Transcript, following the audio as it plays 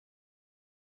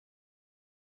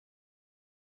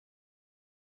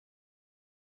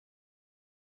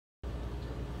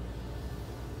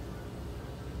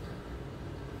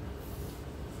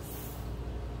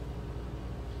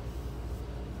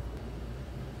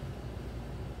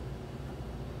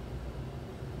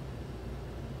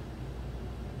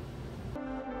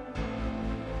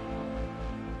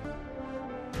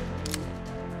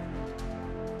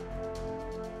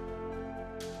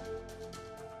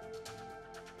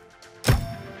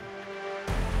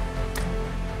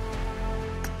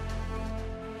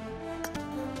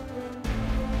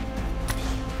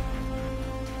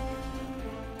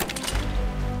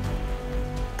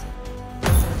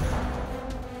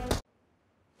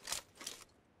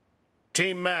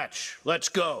Team match, let's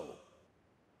go.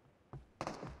 The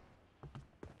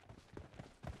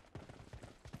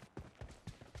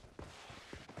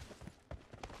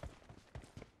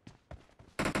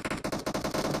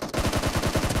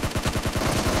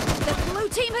blue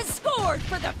team has scored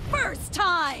for the first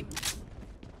time!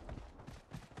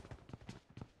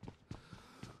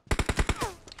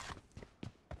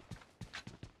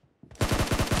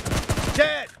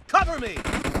 Dead! Cover me!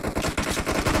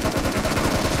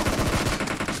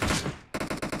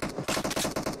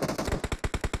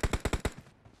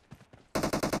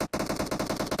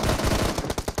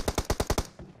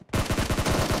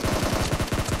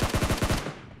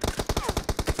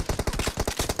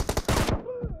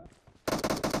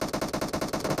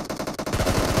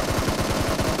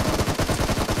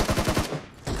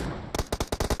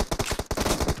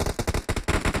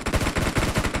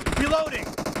 Reloading!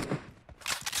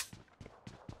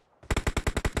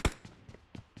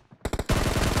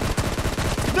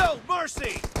 No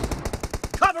mercy!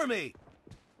 Cover me!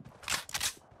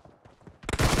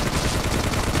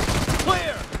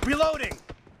 Clear! Reloading!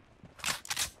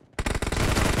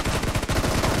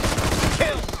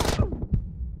 Kill!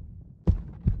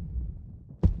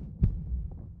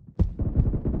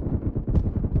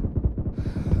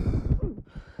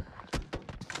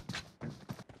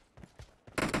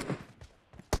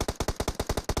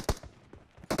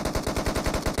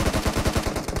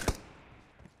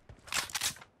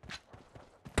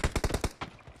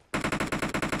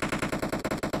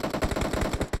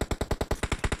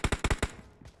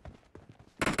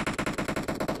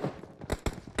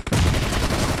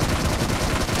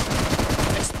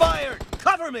 Expired!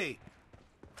 Cover me!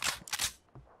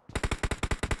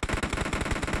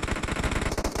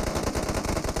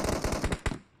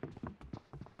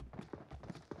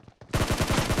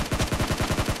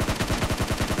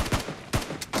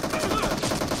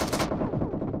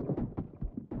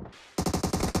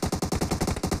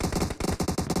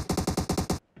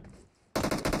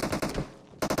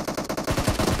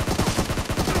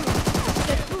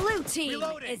 The blue team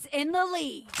Reloading. is in the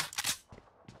lead.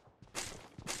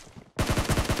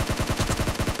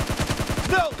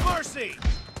 No mercy!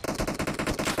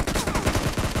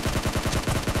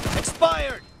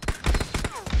 Expired!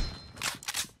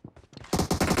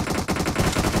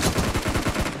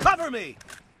 Cover me!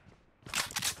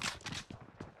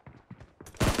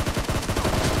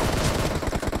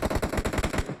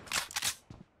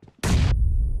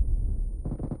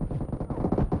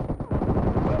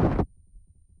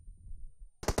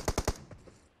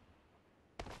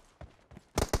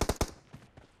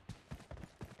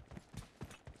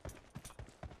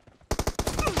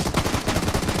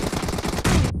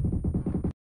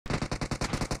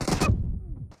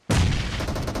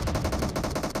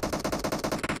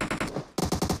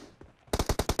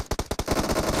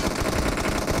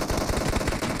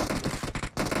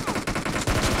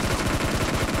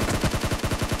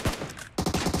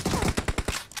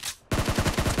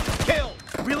 Kill!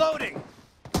 Reloading!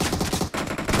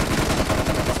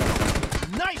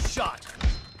 Nice shot!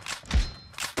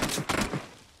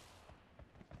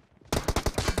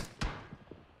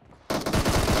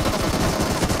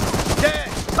 Dead!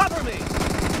 Cover me!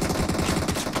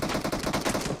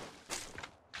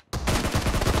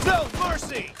 No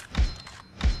mercy!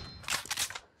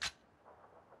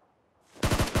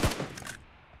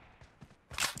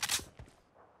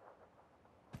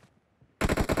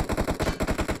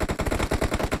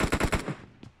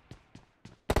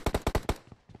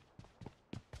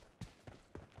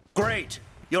 Great!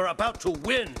 You're about to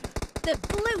win! The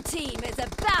blue team is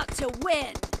about to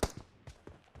win.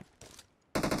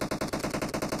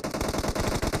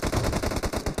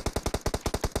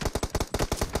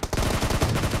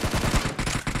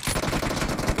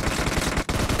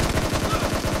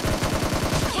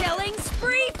 Killing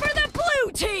spree for the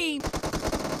blue team.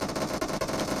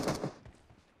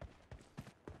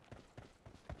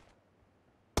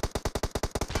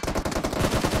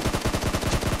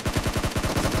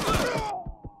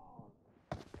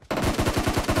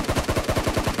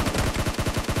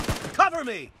 Cover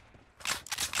me!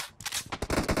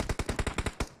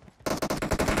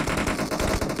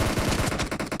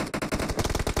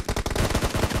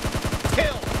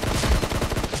 Kill!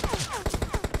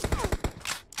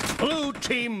 Blue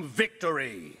team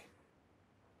victory!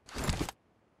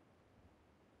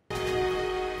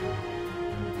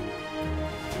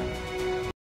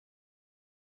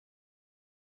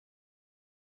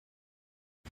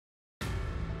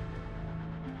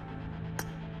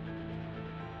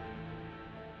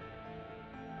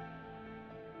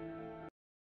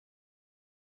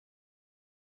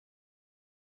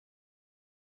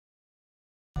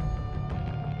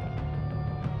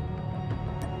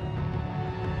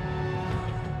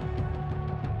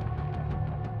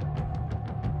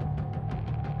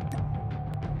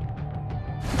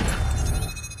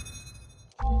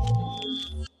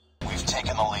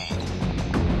 taken the lead.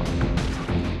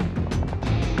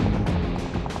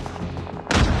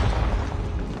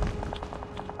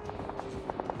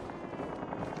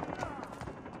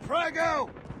 Frago!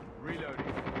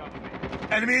 Reloading.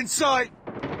 Enemy in sight!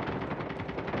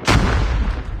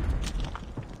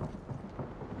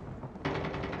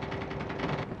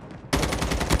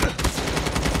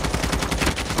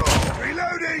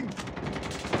 Reloading!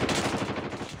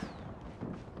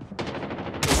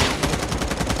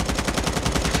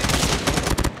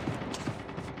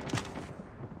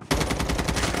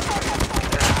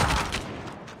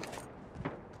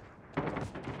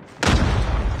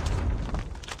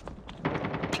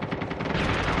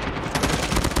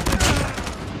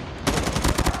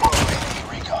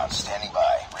 Standing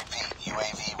by. Repeat,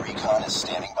 UAV recon is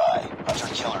standing by.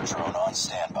 Hunter-killer drone on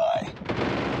standby.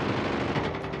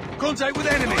 Contact with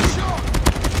enemy!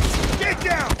 Get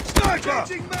down! Sniper!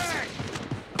 Changing mag!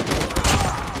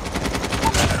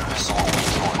 Missile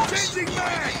awaiting orders. Changing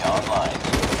mag! UAV online.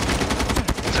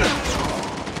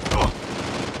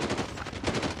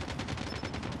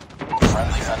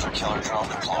 Friendly hunter-killer drone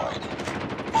deployed.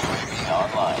 UAV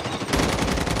online.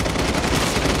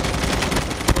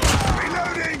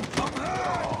 Reloading!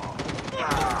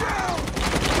 Down!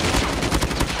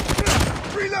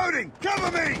 Reloading!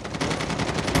 Cover me!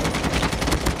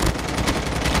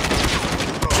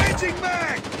 Changing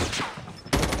mag!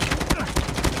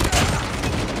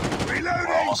 Reloading!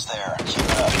 We're almost there. Keep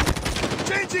it up.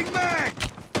 Changing mag!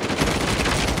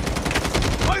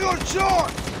 I got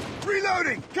shot!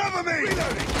 Reloading! Cover me!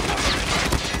 Reloading!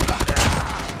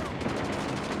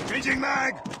 Changing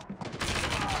mag!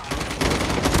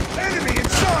 Enemy in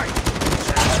sight!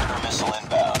 Predator missile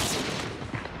inbound.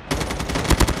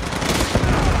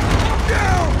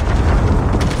 Down!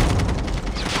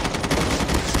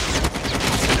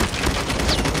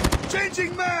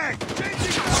 Changing mag!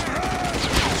 Changing mag!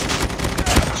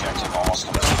 Objective almost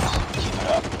complete. Keep it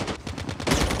up.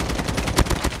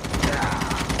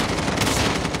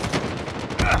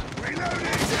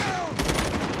 Reloading! Down!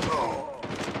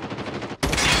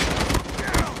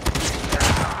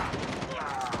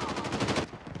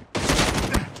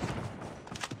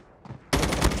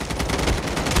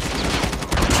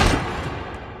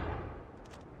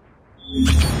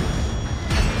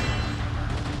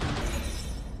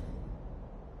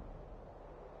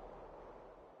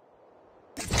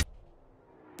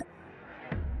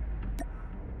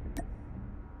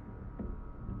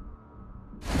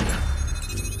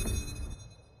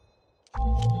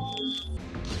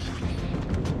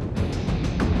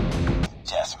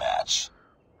 Deathmatch.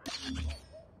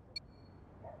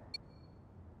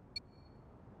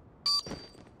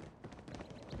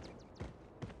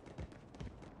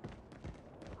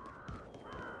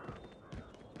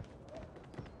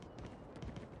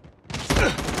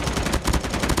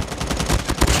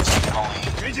 Taking the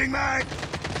lead. Changing mag!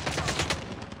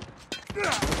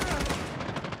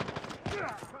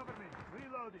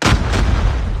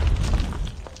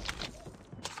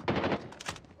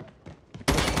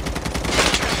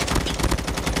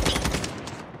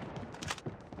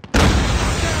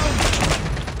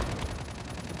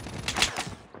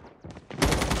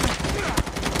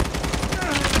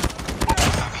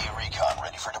 UAV recon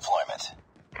ready for deployment.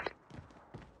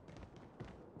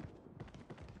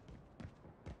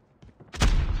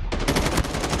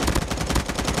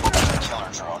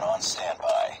 Killer drone on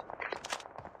standby.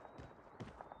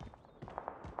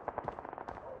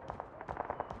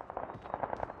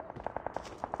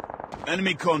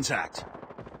 Enemy contact.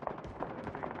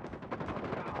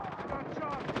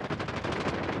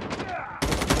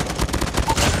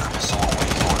 Missile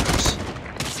awaiting orders.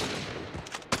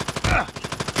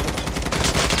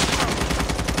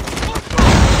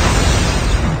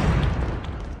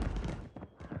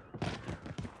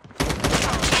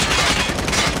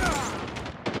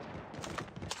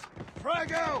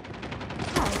 Frago!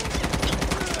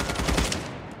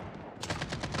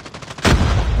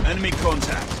 Enemy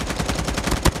contact.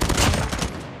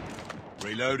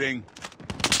 Reloading.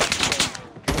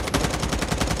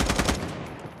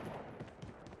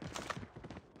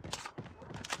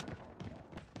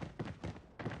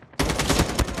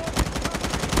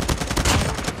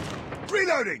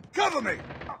 Reloading! Cover me!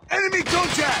 Enemy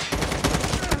contact!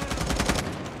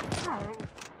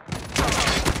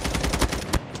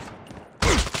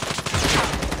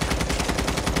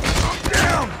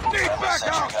 Down! Need Friendly back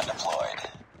sentry up! gun deployed.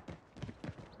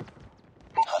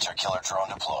 Hunter-killer drone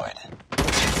deployed.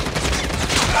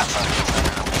 Friendly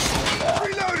predator missile inbound.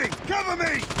 Reloading! Cover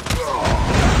me!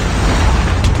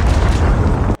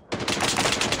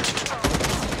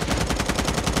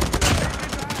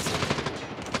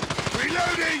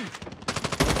 Reloading!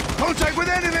 Contact with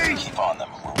enemy! Keep on them.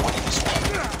 We're winning this one.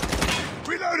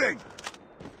 Reloading!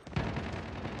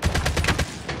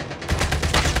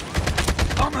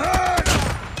 I'm hurt!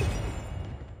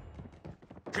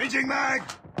 Changing mag!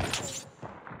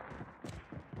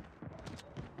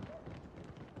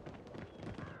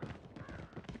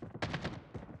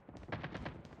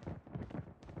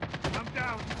 I'm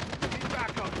down.